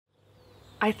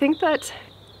I think that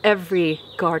every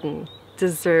garden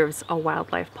deserves a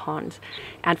wildlife pond.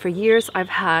 And for years I've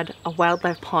had a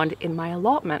wildlife pond in my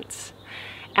allotment.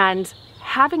 And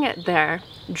having it there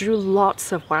drew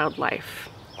lots of wildlife,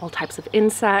 all types of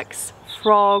insects,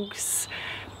 frogs,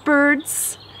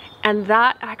 birds, and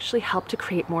that actually helped to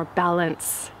create more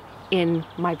balance in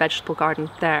my vegetable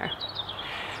garden there.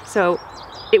 So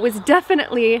it was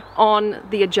definitely on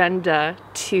the agenda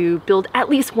to build at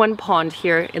least one pond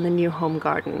here in the new home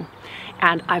garden.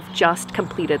 And I've just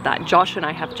completed that. Josh and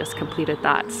I have just completed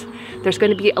that. There's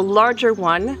going to be a larger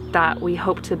one that we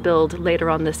hope to build later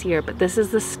on this year, but this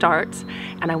is the start.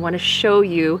 And I want to show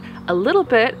you a little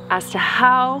bit as to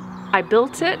how I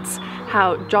built it,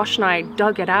 how Josh and I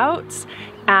dug it out,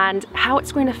 and how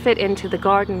it's going to fit into the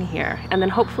garden here. And then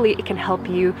hopefully it can help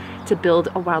you to build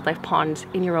a wildlife pond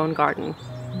in your own garden.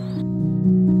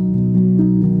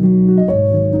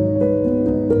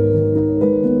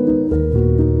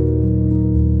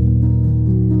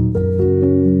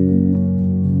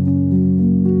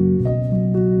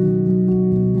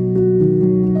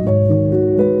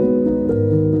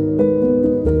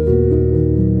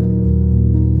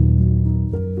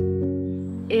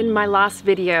 In my last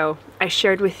video, I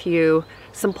shared with you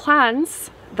some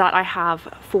plans that I have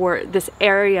for this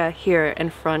area here in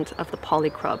front of the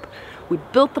polycrub. We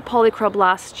built the polycrub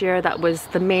last year. That was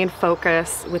the main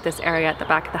focus with this area at the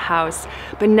back of the house.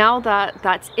 But now that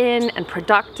that's in and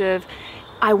productive,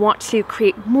 I want to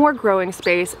create more growing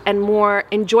space and more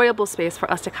enjoyable space for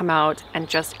us to come out and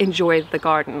just enjoy the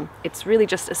garden. It's really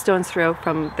just a stone's throw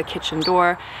from the kitchen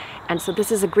door. And so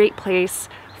this is a great place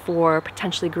for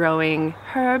potentially growing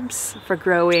herbs, for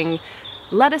growing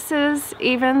lettuces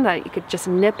even, that you could just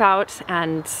nip out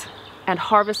and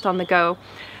harvest on the go,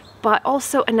 but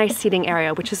also a nice seating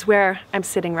area, which is where I'm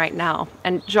sitting right now.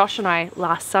 And Josh and I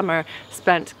last summer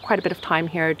spent quite a bit of time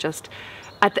here, just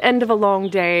at the end of a long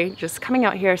day, just coming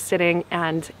out here, sitting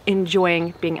and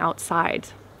enjoying being outside.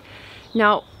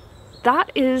 Now,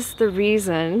 that is the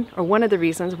reason, or one of the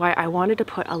reasons, why I wanted to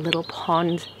put a little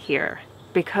pond here.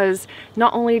 Because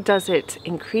not only does it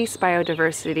increase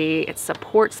biodiversity, it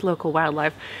supports local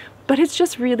wildlife, but it's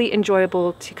just really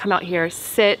enjoyable to come out here,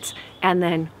 sit, and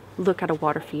then look at a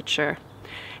water feature.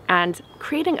 And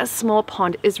creating a small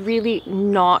pond is really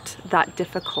not that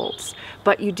difficult,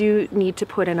 but you do need to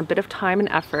put in a bit of time and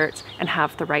effort and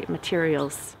have the right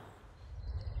materials.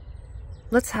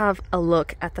 Let's have a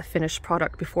look at the finished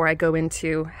product before I go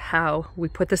into how we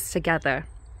put this together.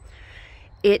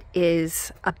 It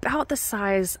is about the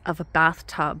size of a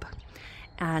bathtub.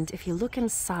 And if you look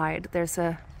inside, there's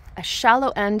a shallow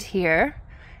end here,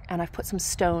 and I've put some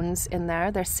stones in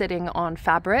there. They're sitting on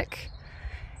fabric.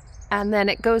 And then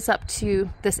it goes up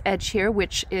to this edge here,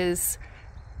 which is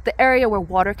the area where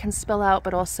water can spill out,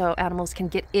 but also animals can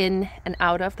get in and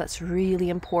out of. That's really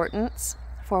important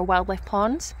for a wildlife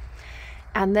pond.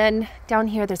 And then down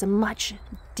here, there's a much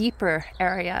deeper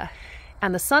area.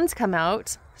 And the sun's come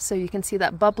out, so you can see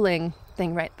that bubbling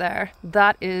thing right there.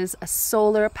 That is a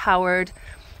solar powered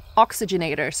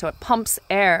oxygenator. So it pumps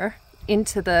air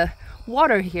into the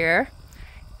water here,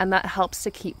 and that helps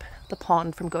to keep the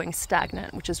pond from going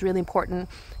stagnant, which is really important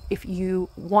if you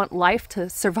want life to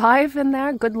survive in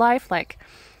there, good life, like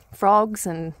frogs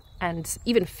and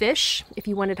even fish, if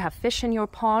you wanted to have fish in your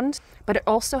pond. But it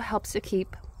also helps to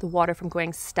keep the water from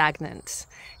going stagnant.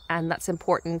 And that's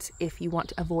important if you want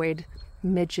to avoid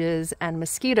midges and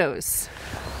mosquitoes.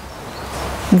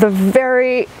 The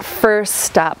very first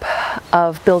step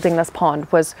of building this pond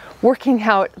was working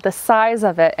out the size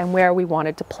of it and where we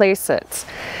wanted to place it.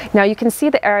 Now you can see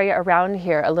the area around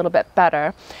here a little bit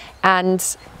better,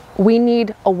 and we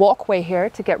need a walkway here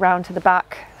to get round to the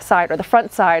back side or the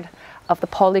front side of the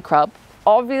polycrub.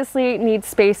 Obviously need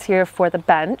space here for the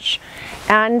bench,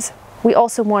 and we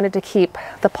also wanted to keep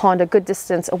the pond a good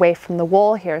distance away from the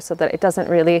wall here so that it doesn't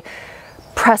really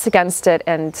press against it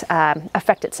and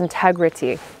affect its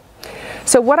integrity.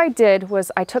 So what I did was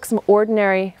I took some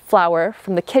ordinary flour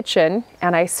from the kitchen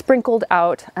and I sprinkled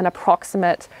out an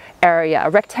approximate area, a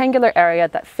rectangular area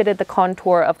that fitted the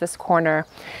contour of this corner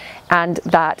and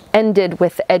that ended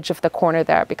with the edge of the corner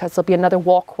there, because there'll be another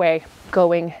walkway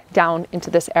going down into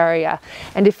this area.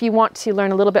 And if you want to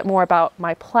learn a little bit more about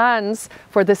my plans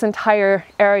for this entire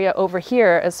area over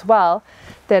here as well,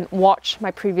 then watch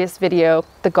my previous video,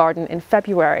 The Garden in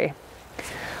February.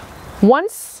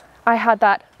 Once I had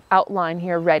that outline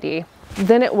here ready,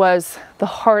 then it was the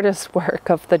hardest work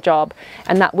of the job,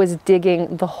 and that was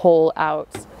digging the hole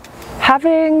out.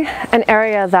 Having an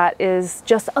area that is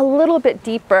just a little bit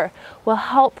deeper will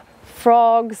help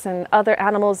frogs and other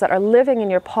animals that are living in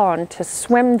your pond to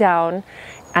swim down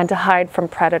and to hide from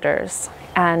predators.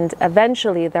 And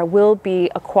eventually there will be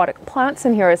aquatic plants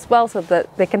in here as well, so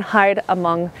that they can hide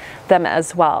among them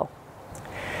as well.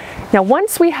 Now,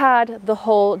 once we had the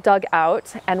hole dug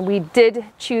out, and we did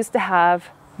choose to have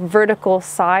vertical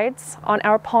sides on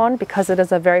our pond because it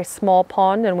is a very small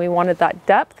pond and we wanted that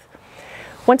depth.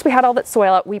 Once we had all that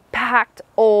soil out, we packed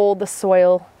all the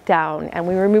soil down and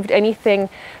we removed anything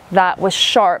that was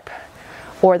sharp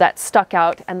or that stuck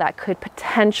out and that could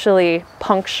potentially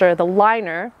puncture the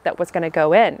liner that was going to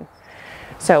go in.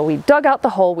 So we dug out the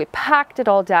hole, we packed it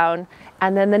all down,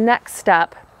 and then the next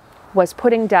step was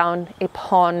putting down a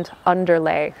pond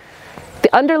underlay.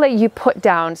 The underlay you put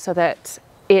down so that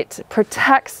it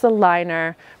protects the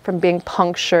liner from being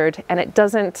punctured and it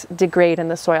doesn't degrade in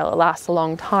the soil. It lasts a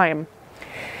long time.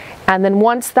 And then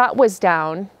once that was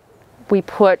down, we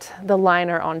put the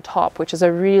liner on top, which is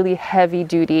a really heavy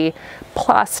duty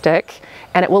plastic,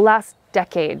 and it will last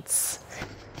decades.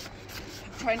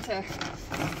 I'm trying to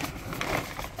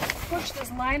push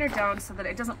this liner down so that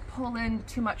it doesn't pull in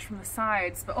too much from the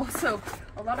sides, but also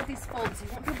a lot of these folds, you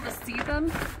won't be able to see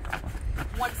them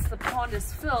once the pond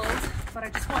is filled, but I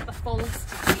just want the folds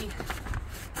to be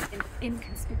in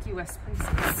inconspicuous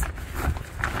places.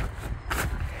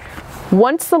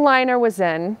 Once the liner was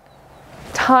in,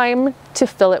 time to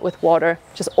fill it with water,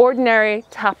 just ordinary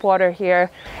tap water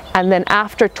here. And then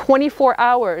after 24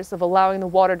 hours of allowing the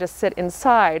water to sit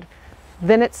inside,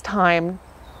 then it's time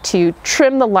to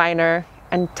trim the liner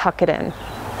and tuck it in.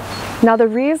 Now, the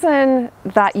reason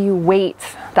that you wait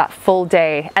that full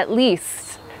day, at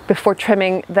least before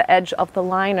trimming the edge of the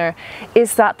liner,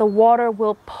 is that the water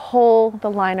will pull the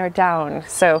liner down.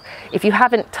 So if you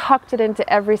haven't tucked it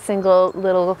into every single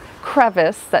little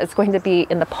crevice that is going to be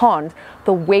in the pond,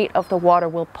 the weight of the water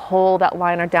will pull that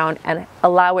liner down and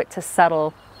allow it to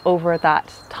settle over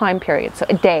that time period, so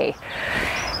a day.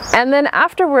 And then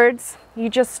afterwards, you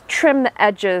just trim the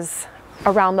edges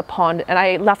around the pond, and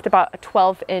I left about a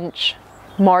 12-inch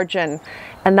margin,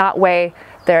 and that way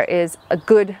there is a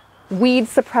good weed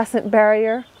suppressant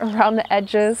barrier around the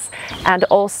edges, and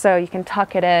also you can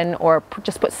tuck it in or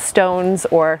just put stones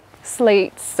or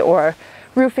slates or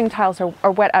roofing tiles or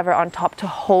whatever on top to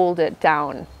hold it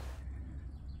down.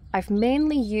 I've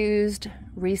mainly used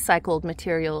recycled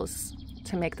materials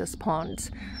to make this pond,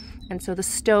 and so the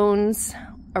stones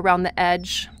around the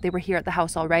edge, they were here at the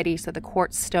house already, so the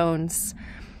quartz stones,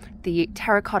 the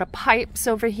terracotta pipes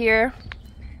over here,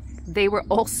 they were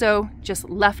also just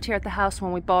left here at the house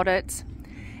when we bought it.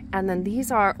 And then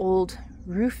these are old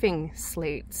roofing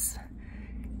slates,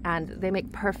 and they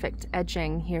make perfect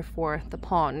edging here for the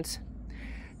pond.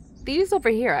 These over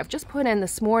here, I've just put in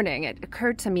this morning. It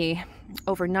occurred to me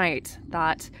overnight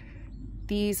that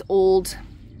these old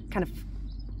kind of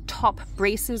top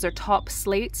braces or top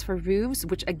slates for roofs,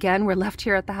 which again were left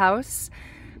here at the house,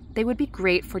 they would be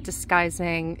great for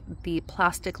disguising the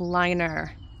plastic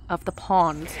liner of the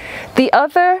pond. The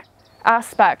other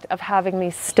aspect of having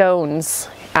these stones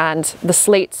and the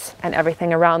slates and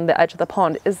everything around the edge of the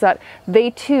pond is that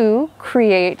they too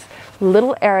create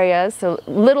little areas, so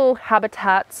little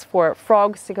habitats for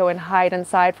frogs to go and hide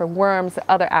inside, for worms,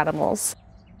 other animals.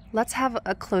 Let's have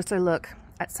a closer look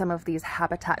at some of these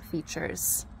habitat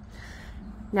features.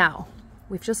 Now,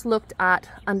 we've just looked at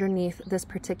underneath this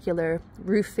particular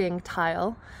roofing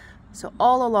tile. So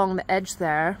all along the edge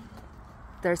there,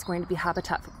 there's going to be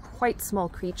habitat for quite small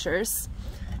creatures.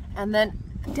 And then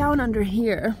down under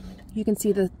here, you can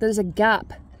see that there's a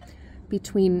gap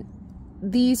between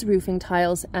these roofing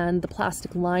tiles and the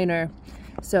plastic liner.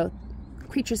 So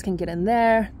creatures can get in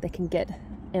there, they can get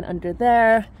in under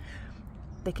there,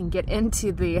 they can get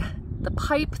into the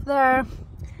pipe there.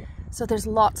 So there's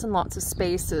lots and lots of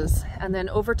spaces. And then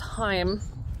over time,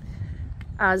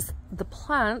 as the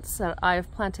plants that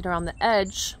I've planted around the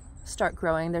edge start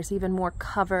growing, there's even more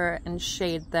cover and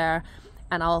shade there,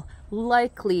 and I'll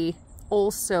likely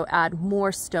also add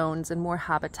more stones and more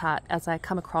habitat as I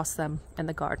come across them in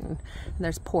the garden. And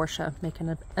there's Portia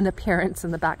making an appearance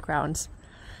in the background.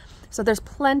 So there's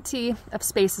plenty of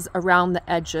spaces around the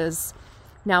edges.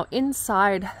 Now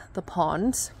inside the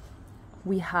pond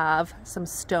we have some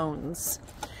stones,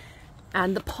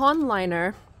 and the pond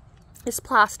liner is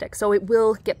plastic, so it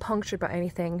will get punctured by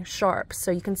anything sharp. So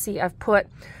you can see I've put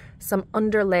some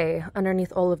underlay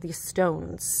underneath all of these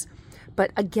stones.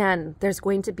 But again, there's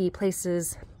going to be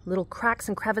places, little cracks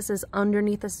and crevices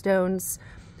underneath the stones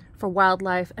for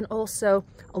wildlife, and also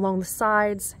along the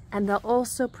sides, and they'll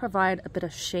also provide a bit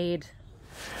of shade.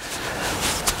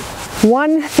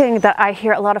 One thing that I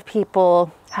hear a lot of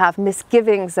people have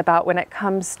misgivings about when it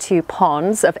comes to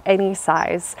ponds of any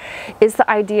size is the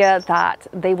idea that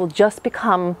they will just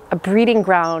become a breeding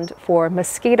ground for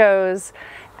mosquitoes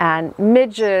and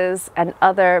midges and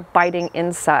other biting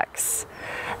insects.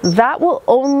 That will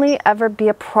only ever be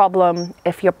a problem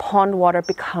if your pond water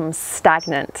becomes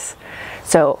stagnant.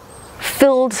 So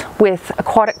filled with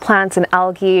aquatic plants and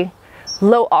algae,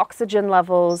 low oxygen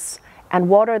levels, and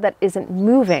water that isn't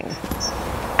moving.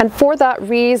 And for that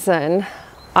reason,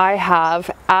 I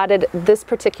have added this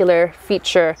particular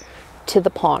feature to the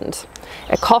pond.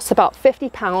 It costs about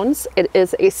 £50. It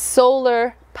is a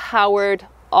solar powered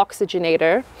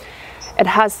oxygenator. It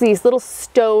has these little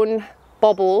stone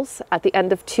bubbles at the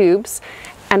end of tubes,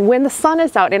 and when the sun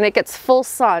is out and it gets full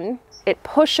sun, it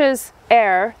pushes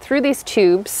air through these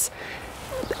tubes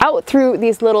out through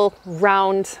these little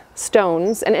round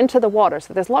stones and into the water.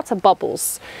 So there's lots of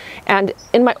bubbles. And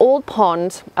in my old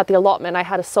pond at the allotment, I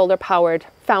had a solar powered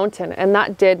fountain, and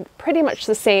that did pretty much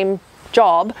the same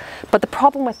job. But the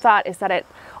problem with that is that it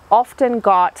often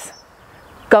got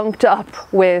gunked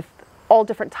up with all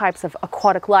different types of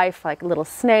aquatic life, like little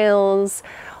snails,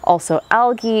 also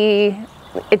algae.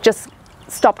 It just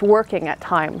stopped working at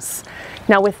times.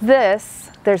 Now with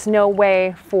this, there's no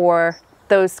way for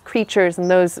those creatures and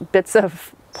those bits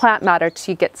of plant matter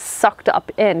to get sucked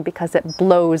up in because it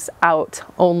blows out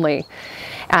only.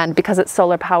 And because it's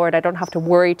solar powered, I don't have to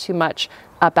worry too much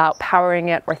about powering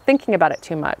it or thinking about it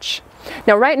too much.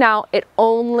 Now right now, it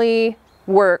only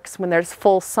works when there's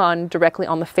full sun directly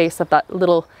on the face of that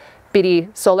little bitty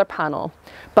solar panel.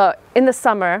 But in the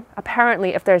summer,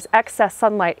 apparently if there's excess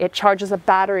sunlight, it charges a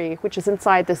battery, which is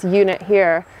inside this unit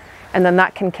here, and then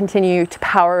that can continue to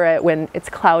power it when it's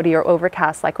cloudy or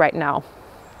overcast like right now.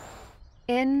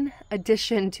 In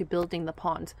addition to building the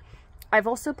pond, I've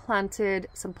also planted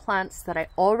some plants that I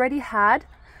already had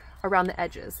around the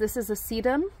edges. This is a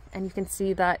sedum, and you can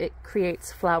see that it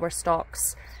creates flower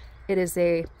stalks. It is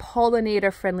a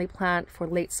pollinator friendly plant for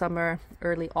late summer,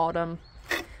 early autumn.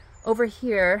 Over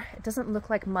here, it doesn't look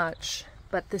like much,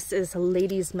 but this is a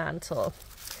lady's mantle.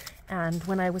 And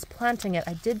when I was planting it,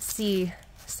 I did see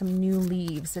some new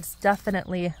leaves. It's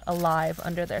definitely alive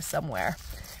under there somewhere.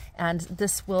 And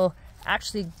this will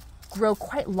actually grow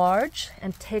quite large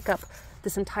and take up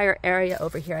this entire area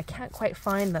over here. I can't quite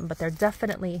find them, but they're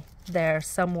definitely there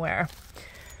somewhere.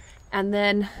 And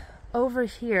then over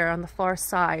here on the far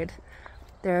side,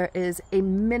 there is a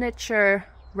miniature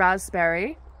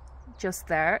raspberry just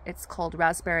there. It's called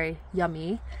Raspberry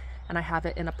Yummy, and I have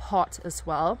it in a pot as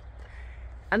well.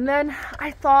 And then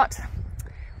I thought,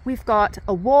 we've got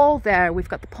a wall there, we've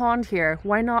got the pond here,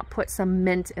 why not put some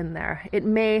mint in there? It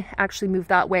may actually move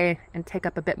that way and take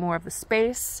up a bit more of the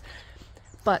space,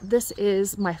 but this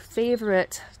is my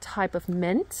favorite type of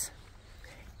mint.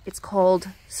 It's called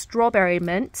strawberry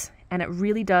mint, and it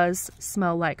really does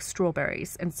smell like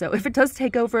strawberries. And so if it does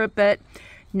take over a bit,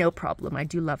 no problem, I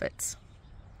do love it.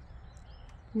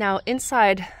 Now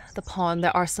inside the pond,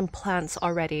 there are some plants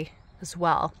already as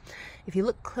well. If you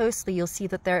look closely, you'll see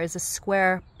that there is a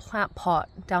square plant pot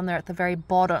down there at the very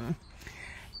bottom.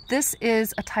 This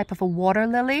is a type of a water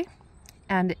lily,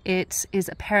 and it is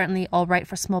apparently all right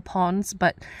for small ponds,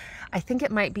 but I think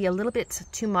it might be a little bit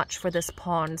too much for this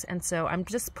pond, and so I'm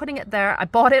just putting it there. I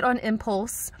bought it on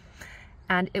impulse,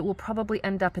 and it will probably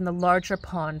end up in the larger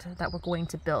pond that we're going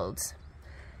to build.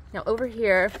 Now over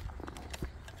here,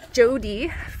 Jody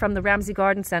from the Ramsey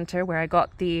Garden Center, where I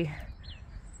got the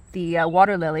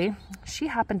water lily, she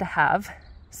happened to have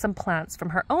some plants from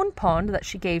her own pond that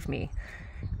she gave me.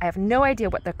 I have no idea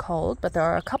what they're called, but there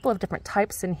are a couple of different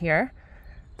types in here.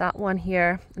 That one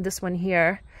here, and this one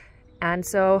here. And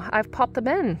so I've popped them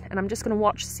in, and I'm just gonna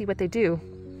watch to see what they do.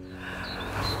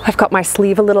 I've got my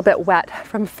sleeve a little bit wet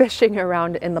from fishing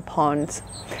around in the pond.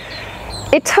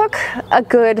 It took a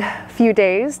good few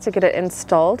days to get it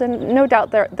installed, and no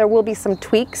doubt there will be some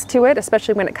tweaks to it,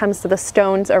 especially when it comes to the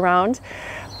stones around,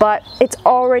 but it's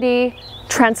already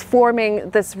transforming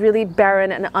this really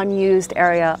barren and unused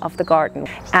area of the garden.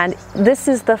 And this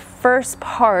is the first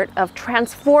part of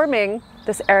transforming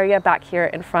this area back here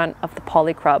in front of the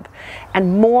polycrub.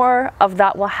 And more of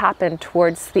that will happen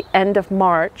towards the end of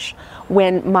March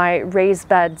when my raised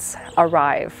beds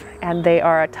arrive. And they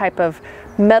are a type of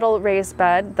metal raised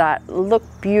bed that look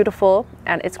beautiful,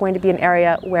 and it's going to be an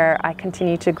area where I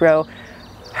continue to grow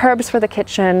herbs for the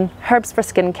kitchen, herbs for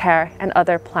skincare, and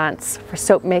other plants for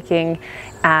soap making,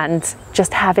 and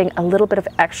just having a little bit of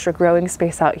extra growing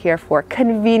space out here for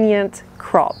convenient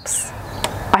crops.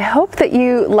 I hope that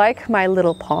you like my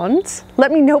little pond.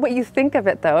 Let me know what you think of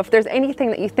it though. If there's anything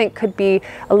that you think could be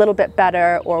a little bit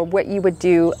better or what you would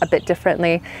do a bit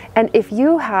differently. And if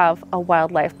you have a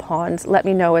wildlife pond, let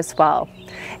me know as well.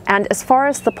 And as far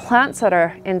as the plants that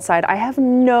are inside, I have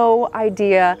no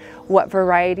idea what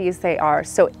varieties they are.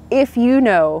 So if you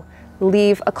know,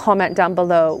 leave a comment down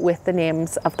below with the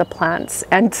names of the plants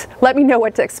and let me know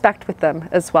what to expect with them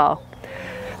as well.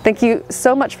 Thank you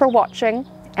so much for watching.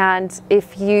 And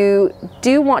if you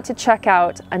do want to check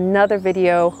out another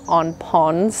video on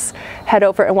ponds, head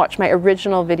over and watch my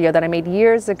original video that I made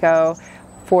years ago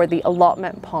for the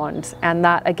allotment pond. And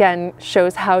that again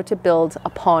shows how to build a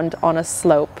pond on a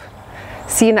slope.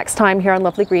 See you next time here on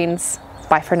Lovely Greens.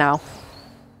 Bye for now.